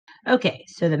Okay,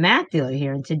 so the math dealer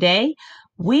here, and today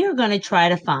we are going to try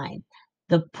to find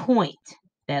the point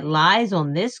that lies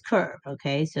on this curve.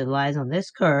 Okay, so it lies on this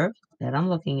curve that I'm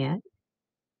looking at,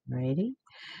 righty,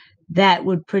 that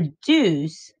would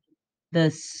produce the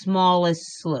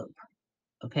smallest slope.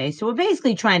 Okay, so we're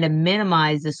basically trying to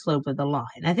minimize the slope of the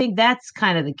line. I think that's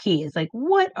kind of the key. It's like,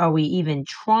 what are we even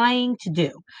trying to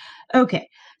do? Okay,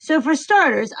 so for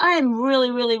starters, I am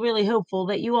really, really, really hopeful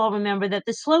that you all remember that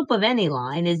the slope of any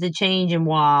line is the change in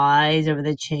y's over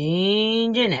the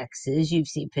change in x's. You've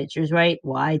seen pictures, right?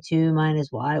 y2 minus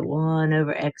y1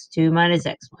 over x2 minus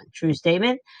x1. True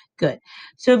statement? Good.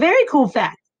 So very cool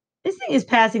fact. This thing is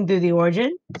passing through the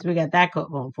origin, so we got that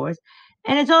going for us.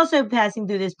 And it's also passing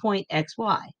through this point xy,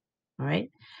 all right?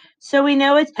 So we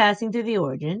know it's passing through the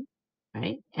origin,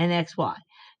 right, and xy.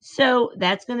 So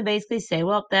that's going to basically say,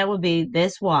 well, that would be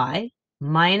this y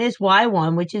minus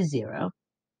y1, which is 0,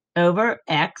 over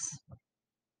x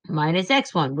minus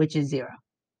x1, which is 0.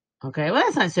 Okay, well,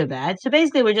 that's not so bad. So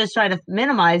basically, we're just trying to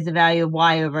minimize the value of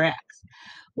y over x.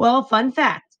 Well, fun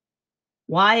fact,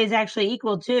 y is actually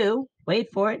equal to, wait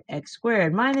for it, x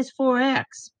squared minus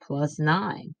 4x plus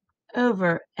 9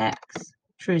 over x.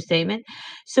 True statement.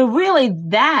 So really,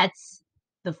 that's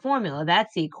the formula.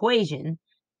 That's the equation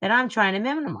that I'm trying to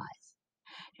minimize.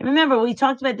 And remember, we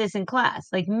talked about this in class.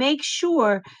 Like, make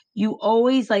sure you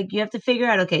always, you have to figure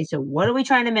out, okay, so what are we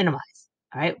trying to minimize?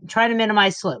 All right, try to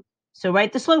minimize slope. So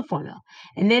write the slope formula.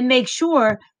 And then make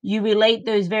sure you relate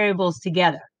those variables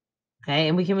together. Okay,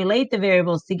 and we can relate the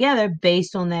variables together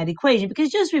based on that equation.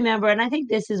 Because just remember, and I think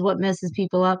this is what messes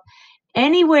people up,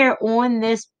 anywhere on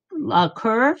this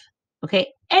curve,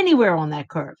 okay, anywhere on that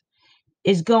curve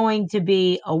is going to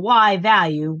be a y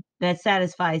value that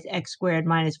satisfies x squared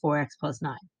minus 4x plus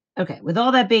 9. Okay, with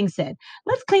all that being said,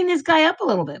 let's clean this guy up a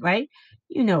little bit, right?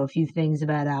 You know a few things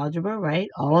about algebra, right?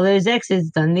 All of those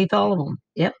x's underneath all of them.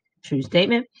 Yep, true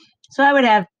statement. So I would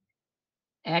have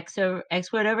x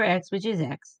squared over x, which is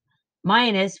x,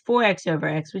 minus 4x over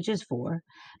x, which is 4,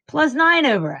 plus 9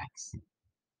 over x,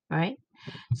 right?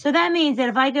 So that means that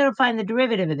if I go to find the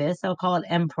derivative of this, I'll call it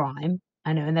m prime.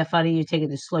 I know, isn't that funny? You're taking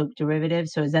the slope derivative.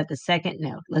 So is that the second?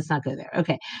 No, let's not go there.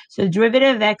 Okay, so the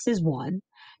derivative of x is 1.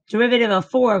 Derivative of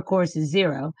 4, of course, is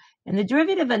 0. And the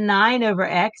derivative of 9 over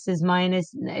x is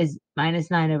minus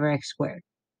 9 over x squared.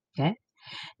 Okay.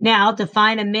 Now, to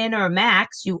find a min or a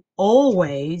max, you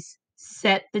always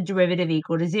set the derivative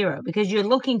equal to 0 because you're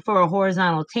looking for a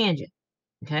horizontal tangent.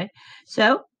 Okay,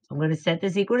 so I'm going to set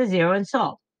this equal to 0 and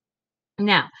solve.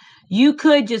 Now, you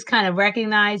could just kind of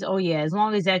recognize, oh yeah, as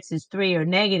long as x is 3 or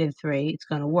negative 3, it's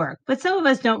going to work. But some of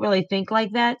us don't really think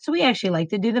like that, so we actually like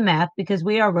to do the math because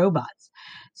we are robots.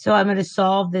 So I'm going to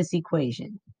solve this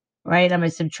equation, right? I'm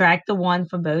going to subtract the 1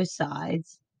 from both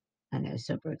sides. I know,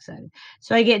 super excited.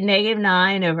 So I get negative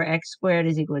 9 over x squared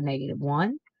is equal to negative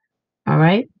 1. All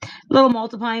right. A little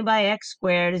multiplying by x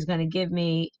squared is going to give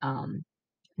me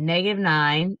negative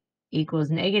 9 equals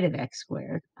negative x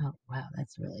squared. Oh, wow,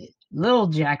 that's really a little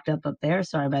jacked up there.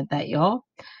 Sorry about that, y'all.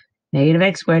 Negative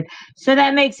x squared. So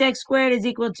that makes x squared is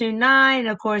equal to 9.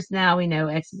 Of course, now we know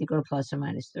x is equal to plus or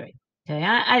minus 3. Okay,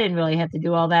 I didn't really have to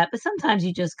do all that, but sometimes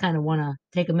you just kind of want to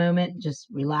take a moment, just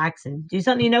relax and do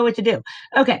something you know what to do.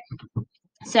 Okay,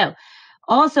 so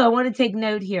also I want to take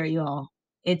note here, y'all.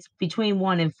 It's between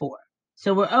 1 and 4.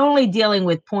 So we're only dealing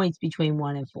with points between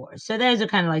 1 and 4. So those are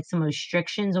kind of like some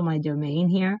restrictions on my domain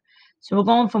here. So we're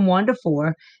going from 1 to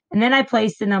 4. And then I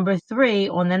place the number 3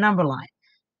 on the number line.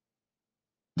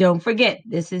 Don't forget,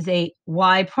 this is a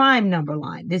y prime number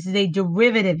line. This is a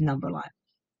derivative number line.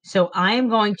 So I am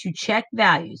going to check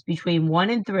values between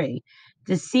 1 and 3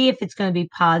 to see if it's going to be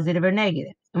positive or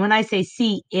negative. And when I say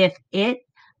see if it,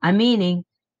 I'm meaning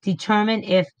determine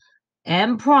if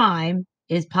m prime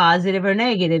is positive or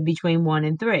negative between 1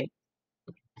 and 3.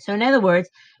 So in other words,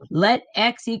 let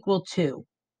x equal 2.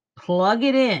 Plug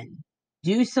it in.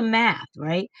 Do some math,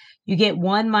 right? You get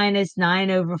 1 minus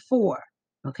 9 over 4.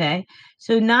 Okay?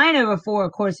 So 9 over 4,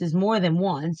 of course, is more than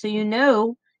 1. So you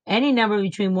know any number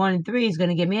between 1 and 3 is going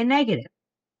to give me a negative.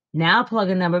 Now plug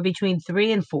a number between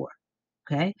 3 and 4.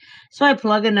 Okay? So I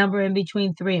plug a number in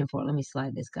between 3 and 4. Let me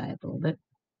slide this guy up a little bit.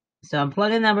 So I'm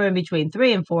plugging a number in between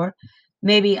 3 and 4.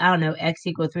 Maybe, I don't know, x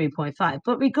equal 3.5.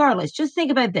 But regardless, just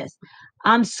think about this.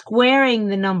 I'm squaring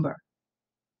the number.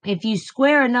 If you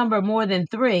square a number more than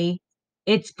 3,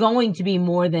 it's going to be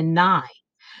more than 9.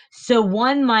 So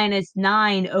 1 minus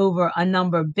 9 over a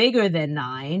number bigger than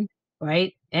 9,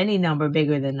 right? Any number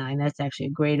bigger than 9, that's actually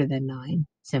a greater than 9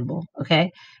 symbol,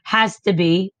 okay? Has to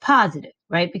be positive,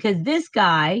 right? Because this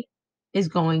guy is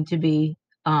going to be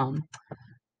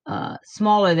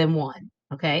smaller than 1,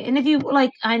 Okay. And if you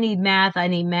like, I need math, I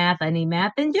need math, I need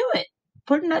math, then do it.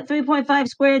 Put in that 3.5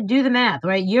 squared, do the math,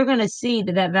 right? You're going to see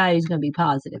that that value is going to be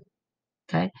positive.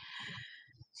 Okay.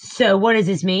 So what does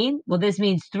this mean? Well, this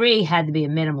means 3 had to be a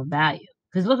minimum value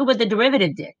because look at what the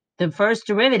derivative did. The first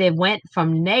derivative went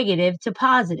from negative to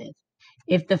positive.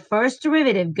 If the first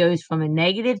derivative goes from a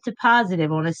negative to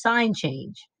positive on a sign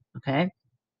change, okay,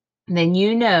 then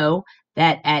you know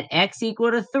that at x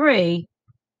equal to 3,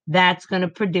 that's going to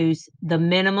produce the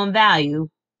minimum value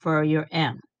for your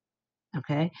m.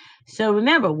 Okay. So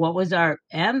remember, what was our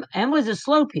m? M was a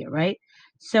slope here, right?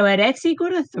 So at x equal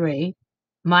to 3,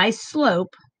 my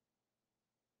slope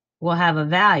will have a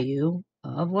value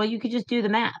of, well, you could just do the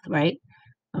math, right?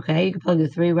 Okay. You can plug the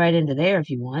 3 right into there if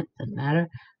you want. Doesn't matter.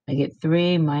 I get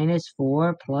 3 minus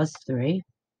 4 plus 3,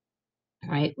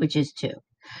 right? Which is 2.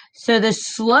 So the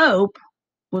slope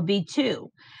would be 2.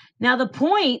 Now the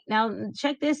point, now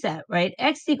check this out, right?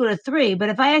 X equal to 3, but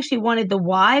if I actually wanted the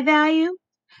y value,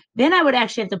 then I would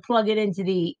actually have to plug it into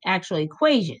the actual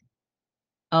equation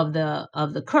of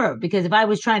the curve. Because if I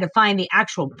was trying to find the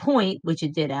actual point, which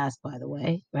it did ask, by the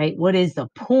way, right? What is the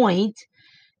point?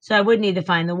 So I would need to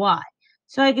find the y.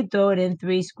 So I could throw it in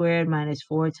 3 squared minus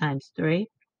 4 times 3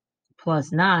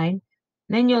 plus 9.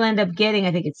 Then you'll end up getting,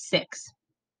 I think it's 6.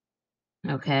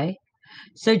 Okay.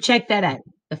 So check that out.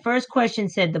 The first question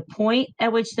said the point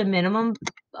at which the minimum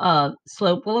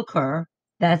slope will occur.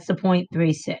 That's the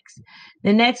 0.36.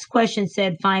 The next question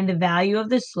said find the value of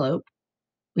the slope.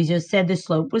 We just said the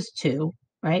slope was 2,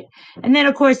 right? And then,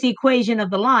 of course, the equation of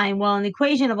the line. Well, an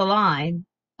equation of a line,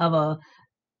 of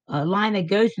a line that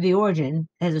goes to the origin,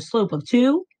 has a slope of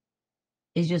 2,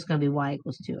 is just going to be y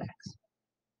equals 2x.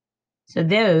 So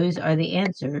those are the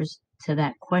answers to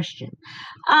that question.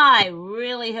 I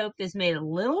really hope this made a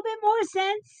little bit more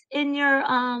sense in your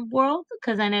world,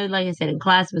 because I know, like I said, in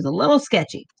class it was a little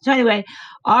sketchy. So anyway,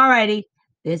 all righty,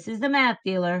 this is the Math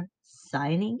Dealer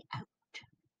signing out.